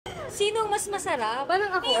Sinong mas masarap?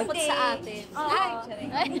 Parang ako, bukod sa atin.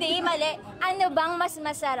 Hindi, mali. Ano bang mas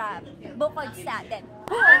masarap bukod sa atin?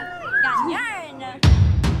 Ganyan!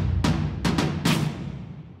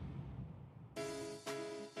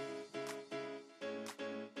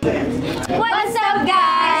 What's up,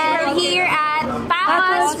 guys? We're here at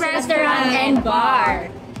Packo'S Restaurant and Bar.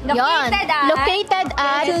 Located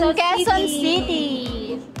at Quezon City.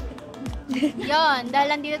 Yon, dahil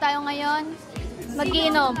nandito tayo ngayon,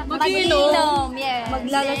 mag-inom, yes.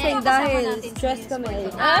 Maglalasing dahil stress kami.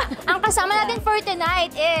 Ang kasama natin for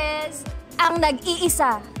tonight is ang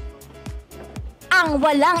nag-iisa, ang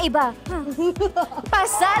walang iba,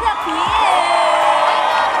 Pasada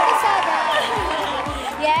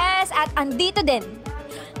Yes, at andito din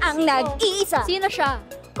ang nag-iisa. Sino siya?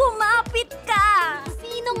 Kumapit ka!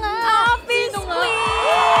 Sino nga? Office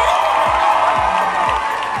Queen!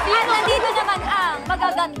 At nandito naman ang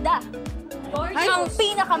magaganda. Ang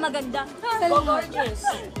pinakamaganda. Gorgeous.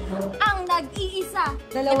 Ang nag-iisa.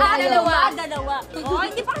 Dalawa. Oh,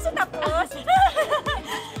 hindi pa kasi tapos.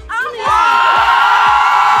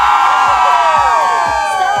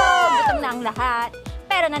 So, gutom na ang lahat.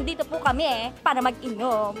 Pero nandito po kami para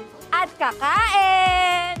mag-inom at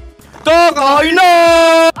kakain. Kakain na!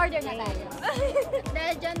 Order na tayo.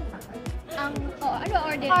 Dahil dyan, ano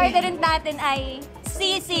order? Orderin natin ay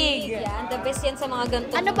sisig. Yan, the best yan sa mga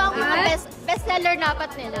ganito. Ano ba ang mga bestseller dapat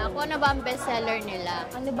nila? Kung ano ba ang bestseller nila?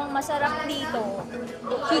 Ano bang masarap dito?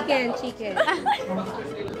 Chicken.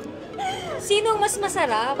 Sinong mas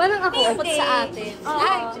masarap? Parang ako, bukod Hindi. sa atin.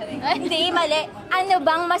 Hindi, mali. Ano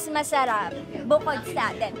bang mas masarap bukod sa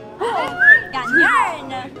atin?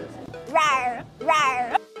 Ganyan! Rar!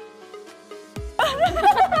 Rar!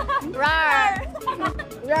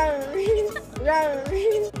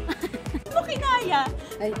 Mo kinaya?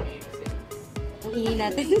 Ay, ang ingin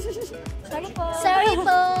natin. Sorry po.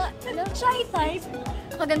 Shy type.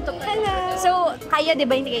 Kaganto. Hello. So, kaya di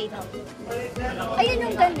ba hindi kayo ito? Ayun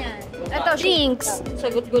yung ganyan. Ito, drinks.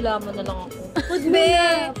 Sagot gulaman na lang ako. Be,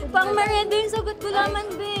 pang merienda yung sagot gulaman,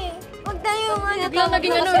 be. Huwag tayong Biglang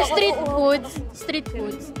naging street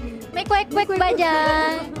foods. May kwek-kwek ba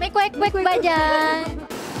dyan? May kwek-kwek ba dyan?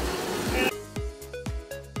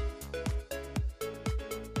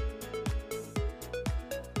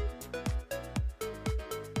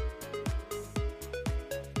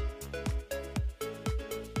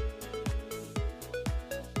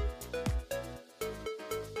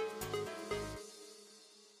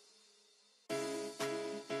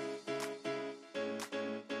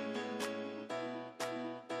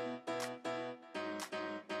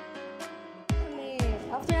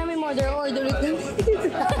 After namin order it.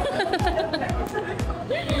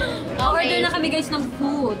 Order na kami guys ng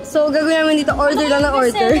food. So, gagawin namin dito, order lang na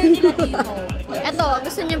order. Eto,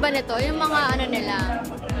 gusto niyo ba nito? Yung mga ano nila.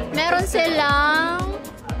 Meron silang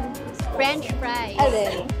French fries.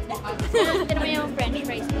 Alin? Ito naman yung French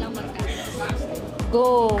fries nilang magkano.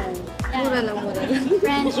 Go! Mura lang.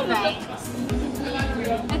 French fries.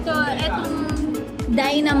 Etong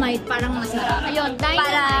dynamite parang masarap. Ayun,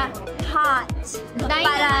 dynamite. hot.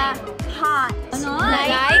 Para hot. Ano?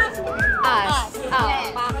 Like us.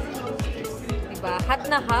 Yes. Diba? Hot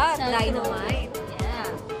na hot. Dynamite.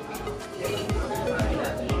 Yeah.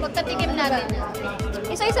 Pagkatikim natin.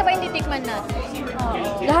 Isa-isa ba yung titikman natin?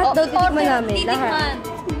 Lahat daw titikman namin. Titikman.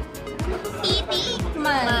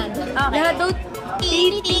 Titikman. Okay. Lahat daw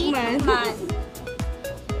titikman.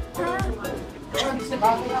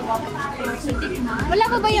 Wala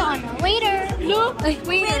pa ba yung ano? Waiter! Look!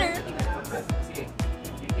 Waiter!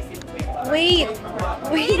 Wait.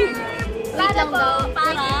 Para po.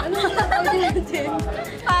 Para.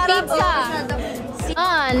 Para Pizza!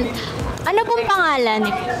 Ano pong pangalan?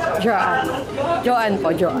 Joanne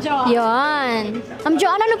po. Yon.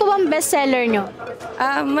 Joanne, ano po ba ang bestseller nyo?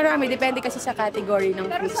 Marami. Depende kasi sa category ng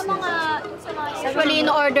Pero foods. sa mga usually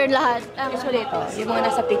in-order lahat. Usually ito, yung mga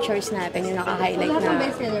nasa pictures natin, yung naka-highlight na.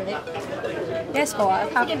 bestseller Yes po.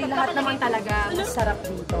 Actually, lahat naman talaga masarap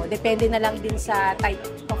dito. Depende na lang din sa type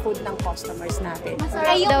of food ng customers natin.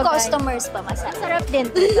 Ay, yung customers pa masarap. Masarap din.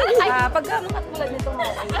 Pag mga katulad nito mga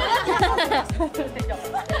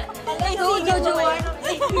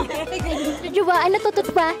Joanne, ano tutut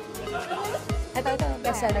ba? Ito,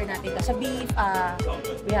 bestseller natin ito. Sa beef,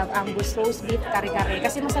 we have Angus roast beef, kare-kare.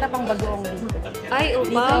 Kasi masarap ang bagoong dito. Ay,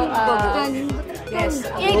 Yes.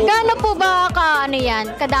 Gaano po ba ano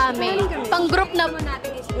yan? Kadami? Pang group na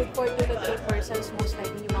Natin is good for 2 to 3 persons most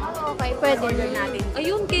likely yung mga okay, pwede. order natin.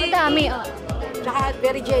 ayun, kay. Madami. Tsaka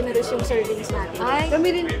very generous yung servings natin. Ay. Kami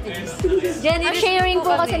rin. Ang sharing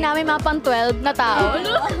po kasi namin mga pang 12 na tao.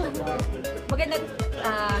 Maganda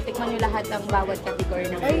tikman matikman nyo lahat ng bawat category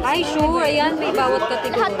ng crispy. Ay, sure. Ayan, may bawat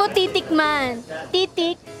kategory. Lahat po titikman.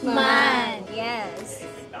 Titikman. Yes.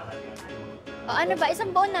 O ano ba?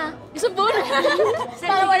 Isang buo na. Isang buo na.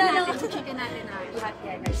 Para wala lang yung chicken natin na lahat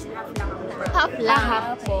yan. Half lang ang Half lang.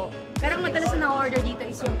 half po. Pero ang madalas na order dito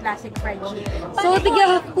is yung classic fried chicken. So,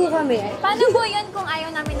 tigahap po kami. Paano po yun kung ayaw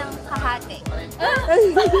namin ng kahati?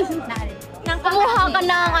 Kumuha ka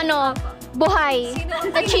ng buhay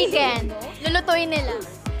na chicken. Lulutuin nila.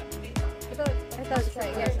 Ito,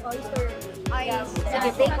 sorry, yes, oyster. Sige,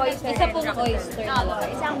 take oyster. Isa pong oyster.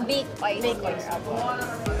 Isang big oyster.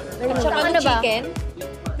 Tsaka Ano ba? chicken.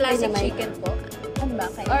 Classic chicken po. Ano ba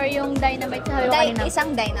kayo? Or yung dynamite sa hayo kanina.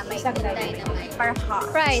 Isang dynamite. Dynamite. Per half.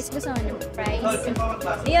 Fries. Gusto mo yung fries?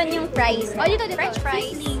 Yun yung fries. Oh, dito. French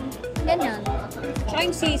fries. Ganyan. Tsaka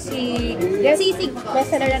yung sisig. Sisig.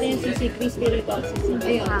 Bestseller natin yung sisig. Crispy rito.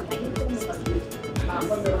 Sisig. Ayun.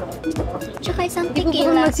 Tsaka isang Hindi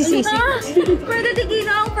po tequila. magsisisig. Pwede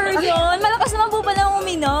tigila ang person. Malakas naman po pala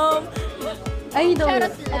uminom. Ay, no.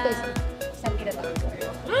 Charot lang. Isang kilo.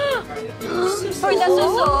 For the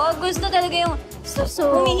suso, gusto talaga yung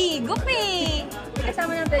suso. Humihigop eh.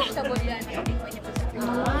 Kasama ng vegetable yan.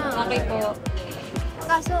 Okay po.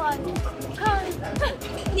 Kaso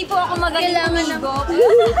Hindi po ako magaling Kailangan humigop.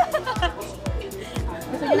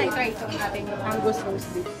 Gusto nyo na i-try itong ating Angus roast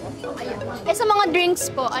beef po. sa mga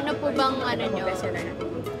drinks po, ano po bang nyo? Bestseller natin.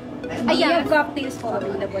 Ayan. We have cocktails po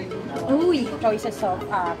available. Uy! Choices of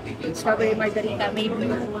strawberry margarita, may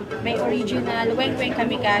blue, may original, weng-weng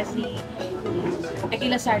kamikaze,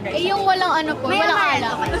 tequila sunrise. Yung walang po, walang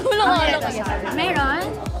alak. Walang alak. Meron?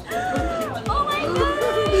 Oh my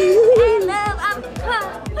God! I love Akha!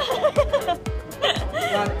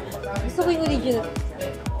 Gusto ko yung original.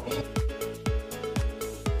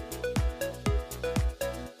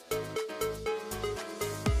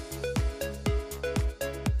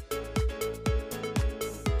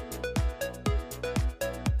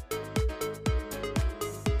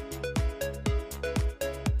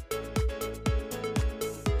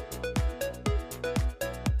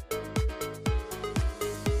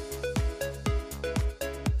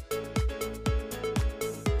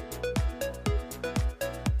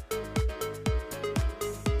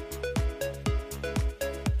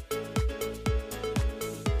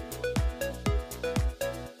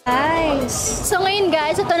 Nice! So ngayon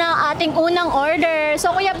guys, ito na ang ating unang order.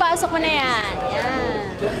 So kuya, pasok mo na yan. Yan.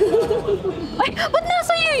 Ay, ba't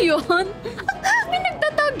nasa iyo yun? May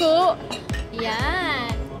nagtatago.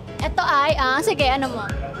 Yan. Ito ay, sige, ano mo?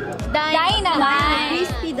 Dynamite!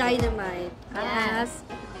 Crispy dynamite. Yes.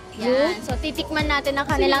 Yan. So titikman natin ang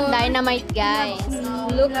kanilang dynamite, guys.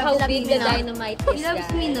 Look how big the dynamite is, He loves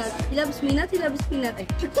guys. peanut. He loves peanut. He loves peanut.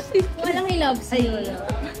 Walang hilabs. Ayun.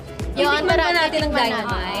 Yung Titikman ba natin ang titikman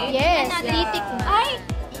dynamite? Yes. Titikman. Ay!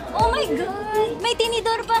 Oh my God! May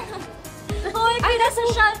tinidor pa! Hoy,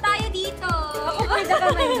 pinasosyal tayo dito! Ako for the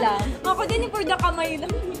kamay lang. Ako din for the kamay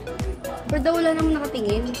lang. Pero daw wala namang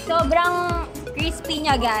nakatingin. Sobrang crispy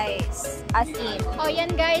niya, guys. As in. Oh, yan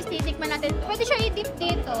guys, titikman natin. Pwede siya i-dip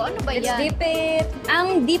dito. Ano ba Let's yan? dip it.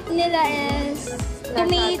 Ang dip nila is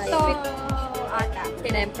tomato. Ata.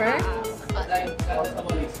 Tinemper?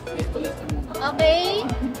 Okay.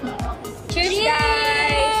 Cheers,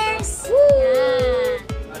 guys! Yan.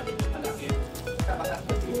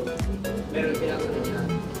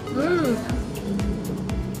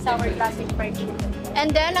 Sour classic fried chicken. And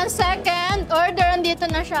then, ang second order, andito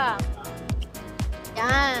na siya.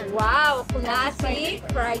 Yan. Wow! Classic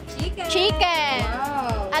fried chicken. Chicken.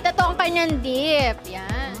 At ito ang kanyang dip.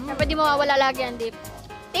 Yan. Siyempre di mawawala lagi ang dip.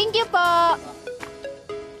 Thank you po.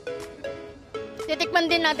 Titikman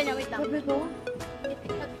din natin yung wait lang.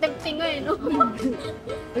 Nagtingo no?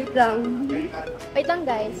 Wait lang. Wait lang,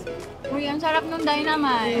 guys. Uy, ang sarap ng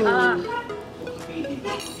dynamite.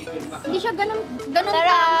 Hindi siya ganun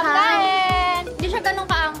kaanghang. Hindi siya ganun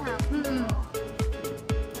kaanghang.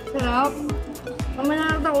 Sarap. Mama na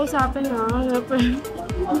natin usapin ha.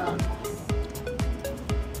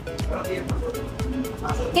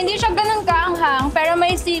 Hindi siya ganun kaanghang, pero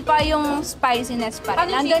may sipa yung spiciness pa rin.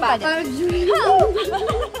 Nandun pa din.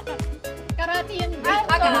 Karate yun.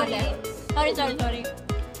 Sorry.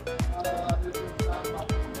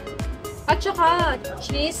 At saka,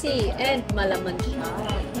 cheesy and malaman siya.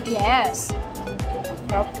 Yes.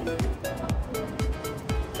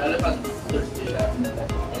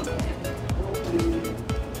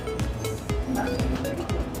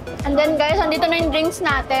 And then guys, andito na yung drinks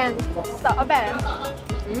natin. Ito, open.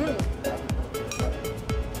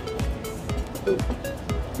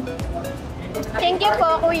 Thank you po,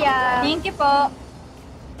 kuya. Thank you po.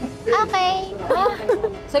 Okay.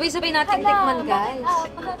 Sabay-sabay natin tikman, guys.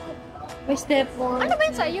 May step 1. Ano ba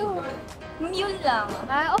yun sa'yo? Yun lang.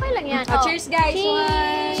 Okay lang yan. Oh, cheers, guys.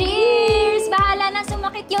 Cheers! Cheers! Bahala na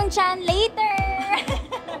sumakit yung chan later.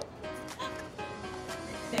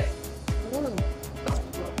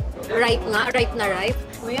 Ripe nga. Ripe na ripe.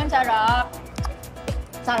 Uy, yun, sarap.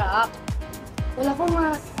 Sarap. Wala ko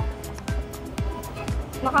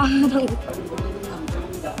makaharang.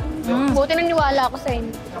 Buti nang niwala ako sa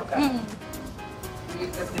inyo.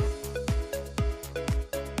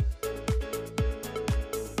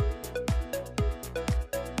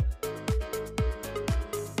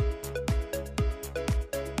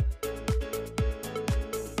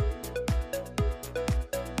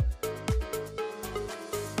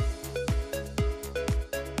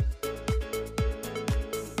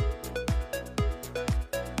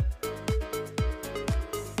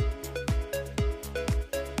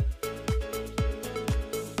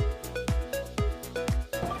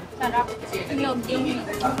 Sarap. Yung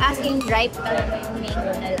as in ripe talaga yung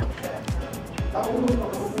mango na lang.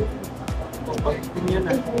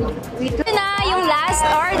 Ito na yung last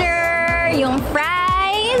order, yung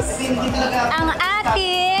fries, ang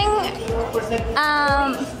ating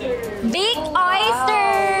baked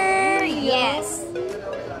oyster. Yes.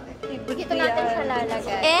 Dito natin siya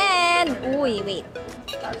lalagay. And, wait.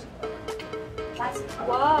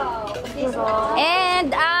 Wow.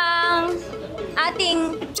 And ang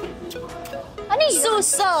ating Ano yun?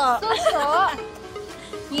 suso. Suso?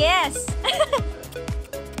 Yes.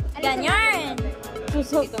 Ganyan.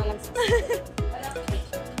 Suso.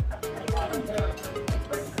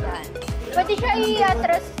 Pwede siya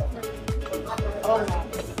i-atras.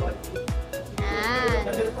 Yan.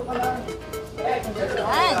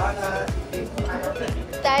 Yan.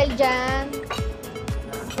 Dahil dyan.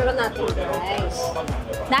 Pero natin, guys.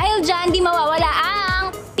 Dahil dyan, di mawawala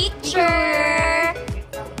ang picture.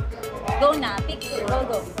 Go na, picture.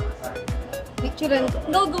 Go. Picturean ko.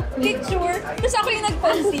 Go, picture. Kasi ako yung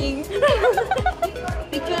nag-posing.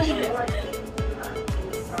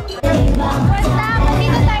 Basta,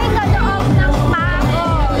 dito tayo sa loob ng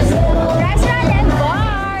Packo'S Restaurant and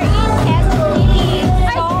Bar in Quezon City.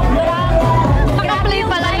 Sobrang Naka-play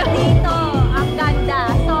pala yun dito. Ang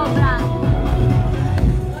ganda. Sobrang.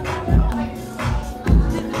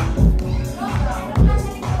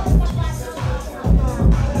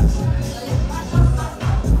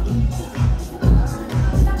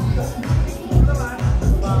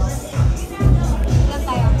 Ilan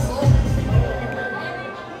tayo?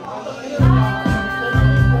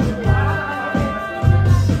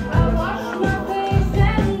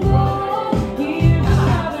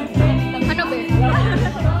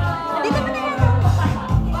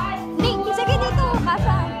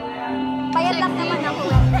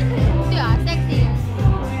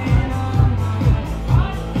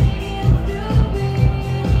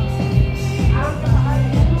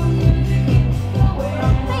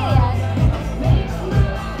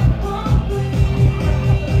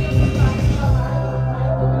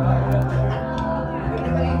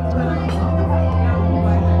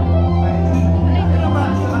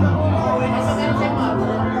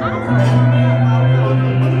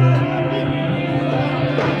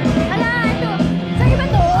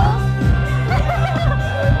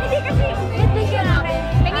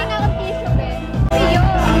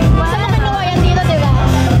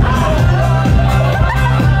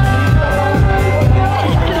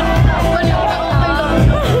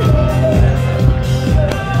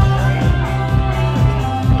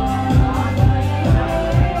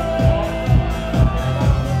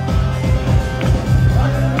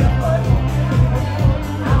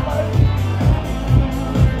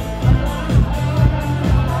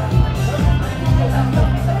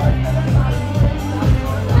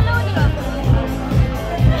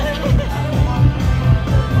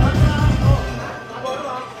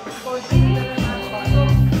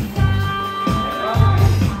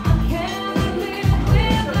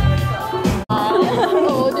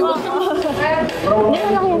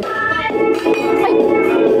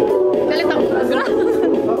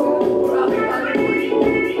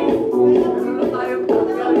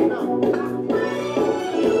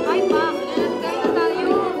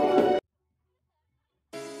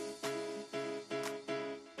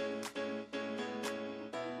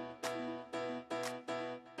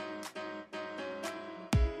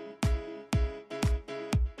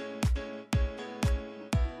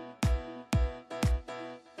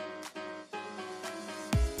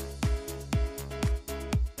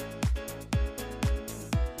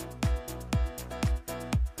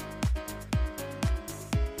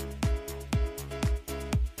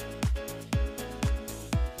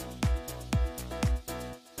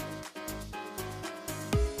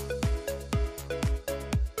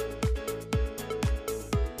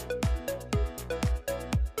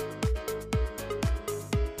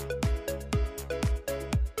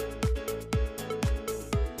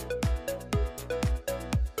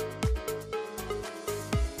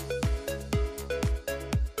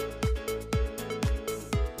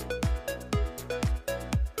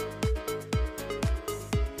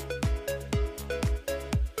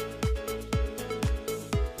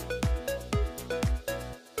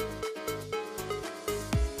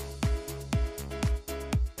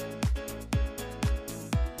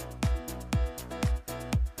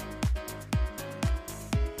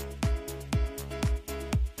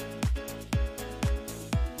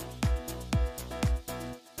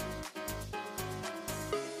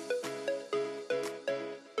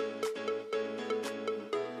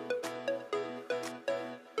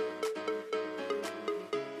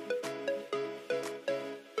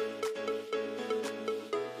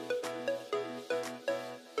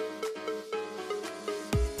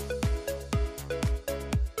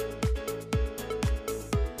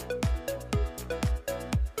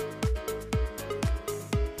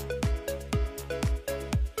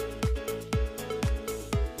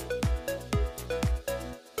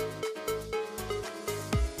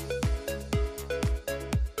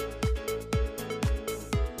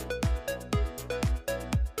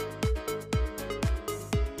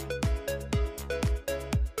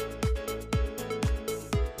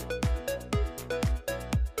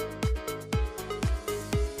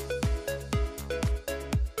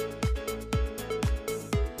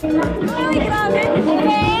 Ay, grabe!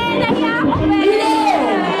 Ben! Nahiya ako,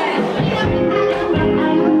 Ben!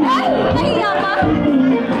 Ay! Nahiya ka?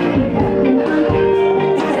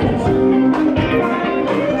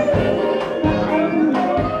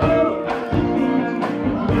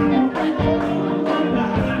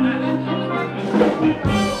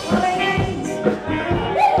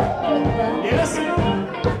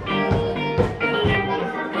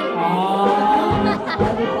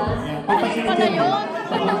 Pala yun.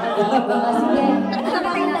 Sige.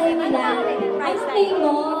 Nakakatayin nila. Ano name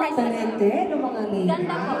mo? Talente? Ano mga name?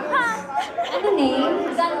 Ganda ko. Ha? Ano name?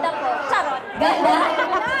 Ganda ko. Charot. Ganda?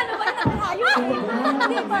 Ano ba yung tayo?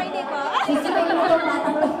 Hindi pa, hindi pa. Sisipin mo itong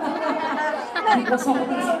batang to. Hindi ko sa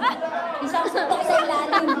isang suntok sa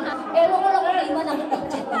ilalim. Ewan ko lang kung may iba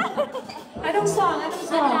nakikita. Anong song? Anong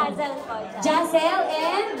song? Hazel ko. Jazel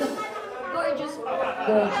and... Gorgeous.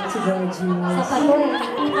 Gorgeous, gorgeous. Sa palo eh.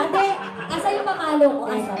 Ate, asa yung mamalo ko?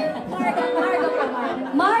 Asa? Marga pa, Marga.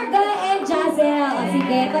 Marga and Jazel.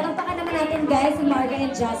 Sige, palakpakan naman natin guys si Marga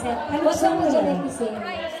and Jazel. What song would you like to sing?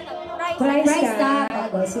 Price tag.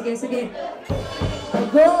 Sige, sige.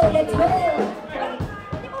 Go, let's go.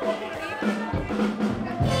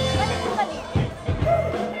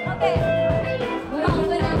 Okay.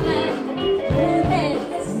 Mga naman.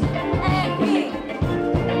 Movements. And me.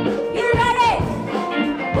 You ready?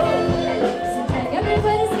 Seems like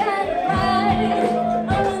everybody's got a price.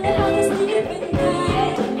 I wonder how this sleeping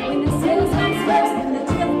night. When the sales comes first and the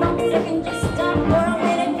chill comes second, just stop for a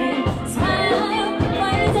minute and smile.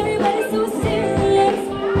 Why is everybody so serious?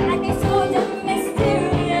 Acting so damn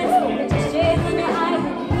mysterious. With your shades in your eyes,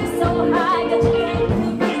 you're so high that you can't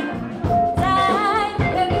look time.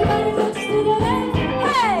 Everybody looks to the left,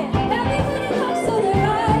 hey. Everybody looks to the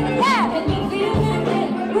right, yeah. And you feel naked,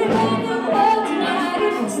 we're running the world tonight.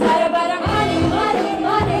 It's not about our money, money,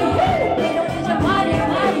 money. We don't need your money,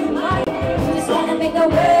 money, money. We just wanna make the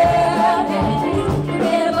world dance.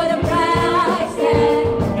 Forget about the price tag.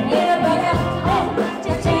 Ain't about the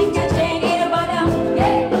cha-ching, cha-ching. Ain't about the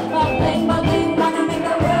bubbling, bubbling. Wanna make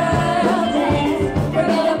the world dance.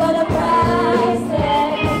 Forget about the price tag.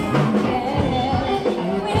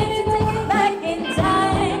 We need to take it back in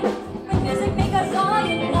time when music make us all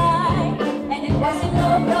unite. And it wasn't no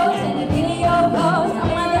blows and the video goes. I'm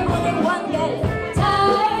not the only one get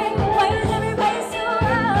tired. Why is everybody so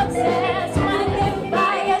obsessed? Why can't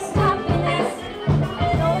buy us happiness?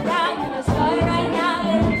 Slow down and let's start right now.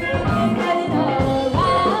 Everybody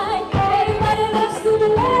alright. Everybody looks to the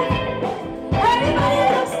left. Everybody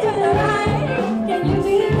looks to the right. Can you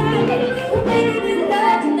feel it? We're making it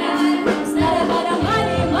love tonight. It's not about the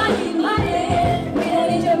money, money, money. We don't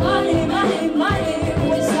need your money, money, money.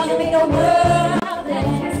 We just wanna make the world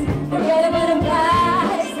dance. Forget about the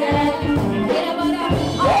price tag. Forget about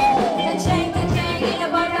the chain, ain't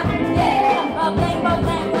about the bubbling,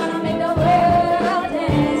 bubbling. Wanna make the world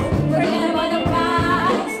dance. Forget about the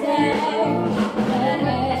price tag. Forget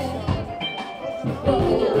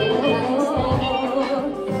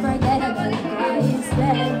about the price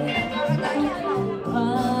tag.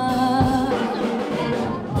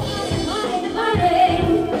 Money, money,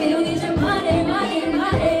 we don't need your money, money,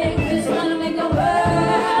 money. We just wanna make the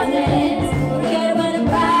world dance. Forget about the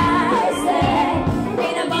price tag.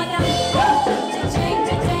 Ain't about the cha-ching,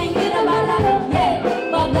 cha-ching. Ain't about the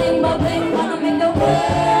bubbling, bubbling. Wanna make the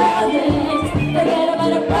world dance. Forget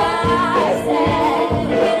about the price tag.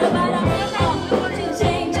 Ain't about the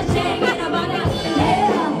cha-ching, cha-ching. Ain't about the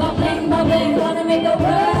bubbling, bubbling. Wanna make the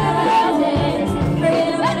world dance.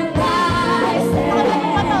 Forget about the price tag.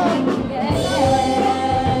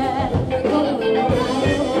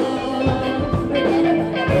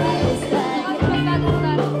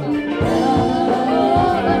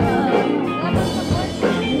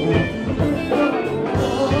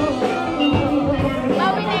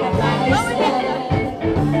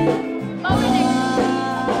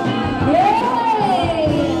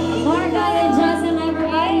 Marga and Justin,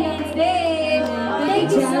 everybody on stage.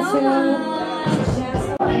 Thank you so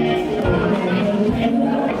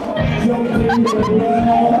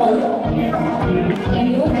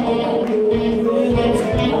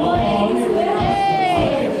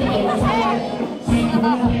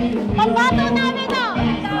Pambato namin na!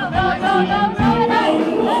 Go, go, go, go,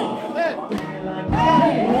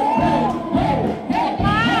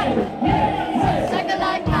 Second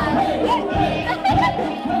line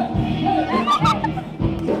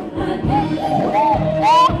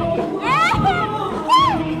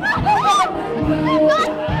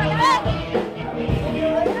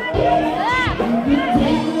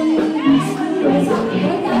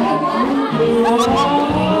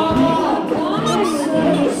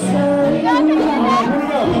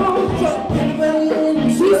much.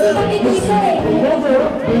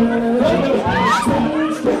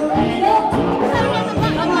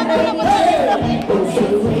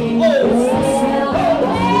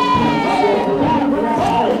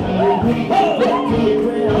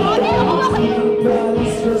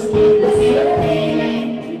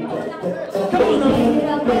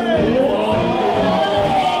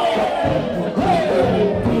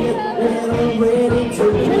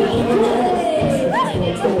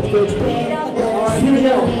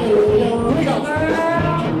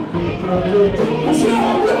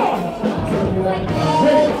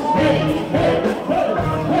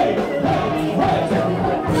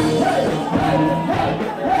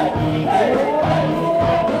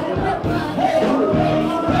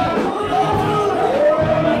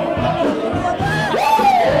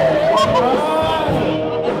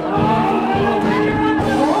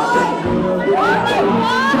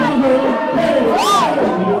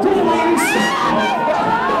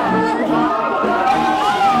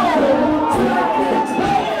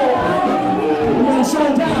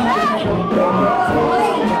 Baby,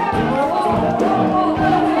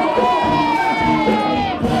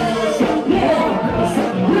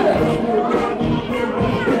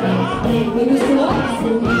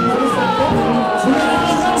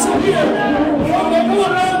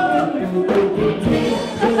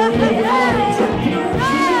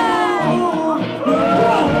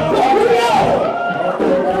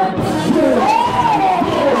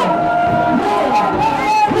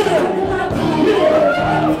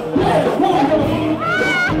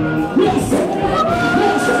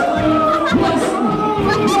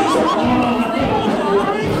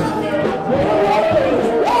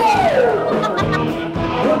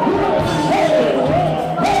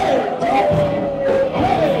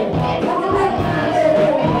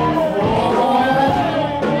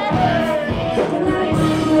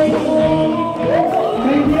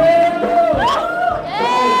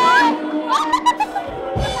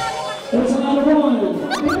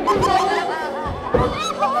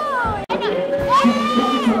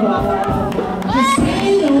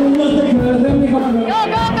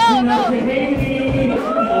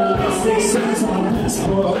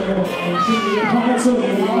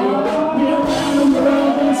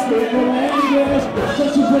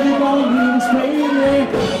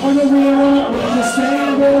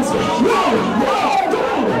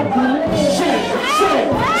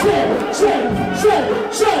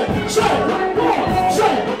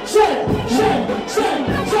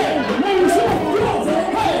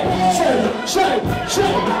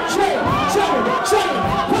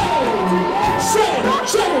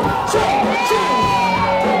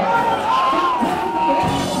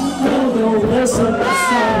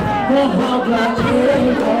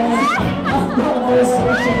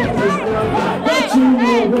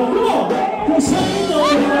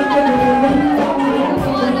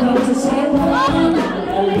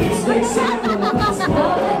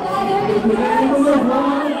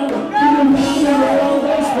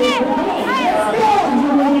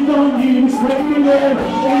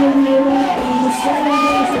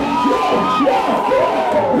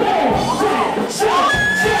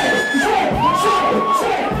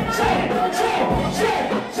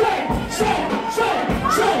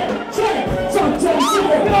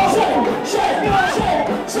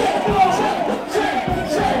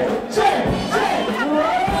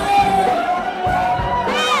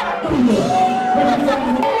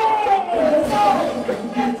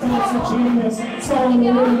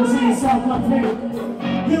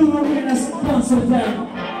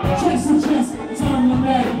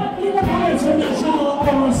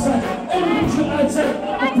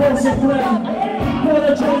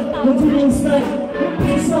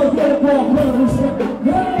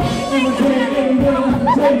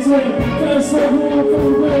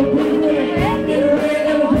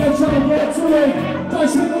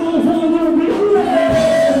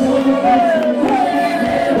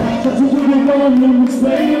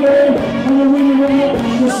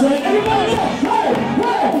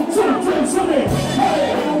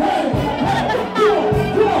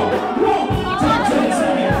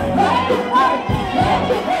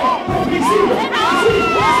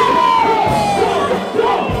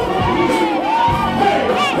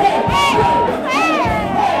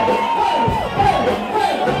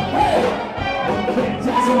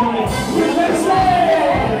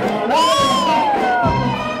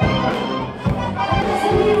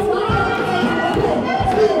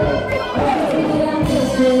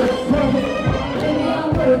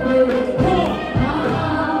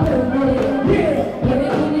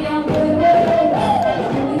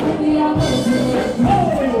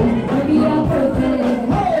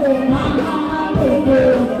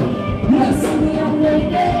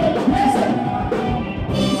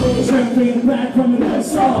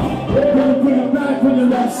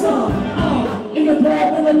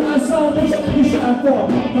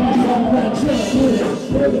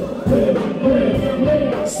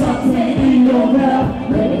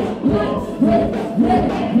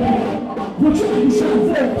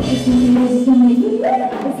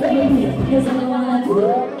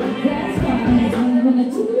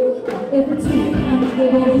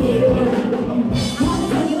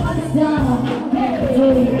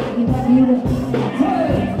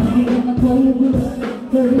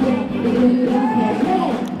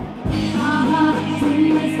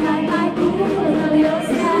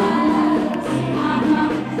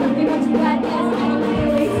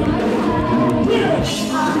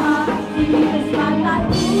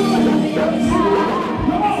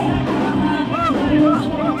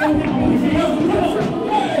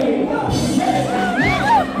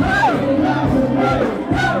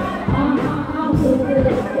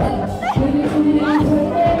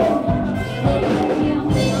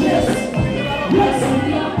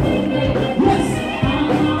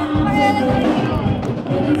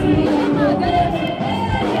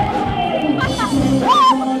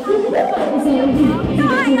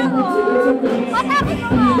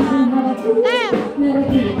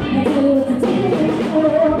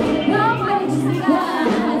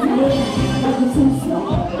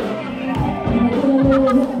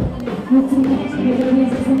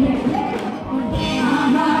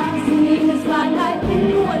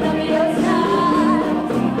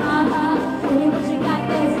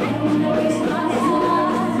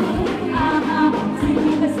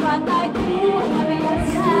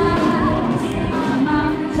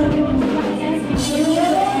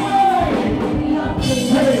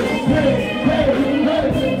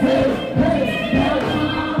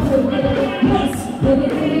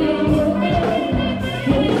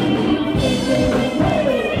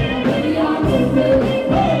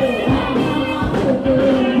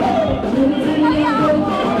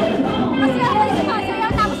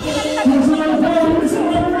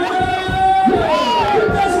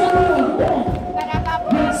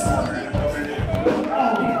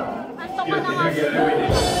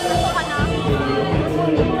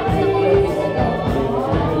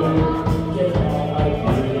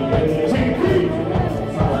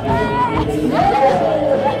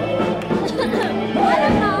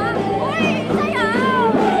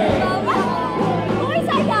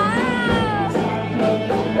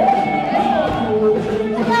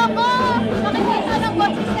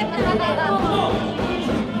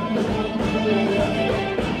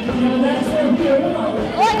 That's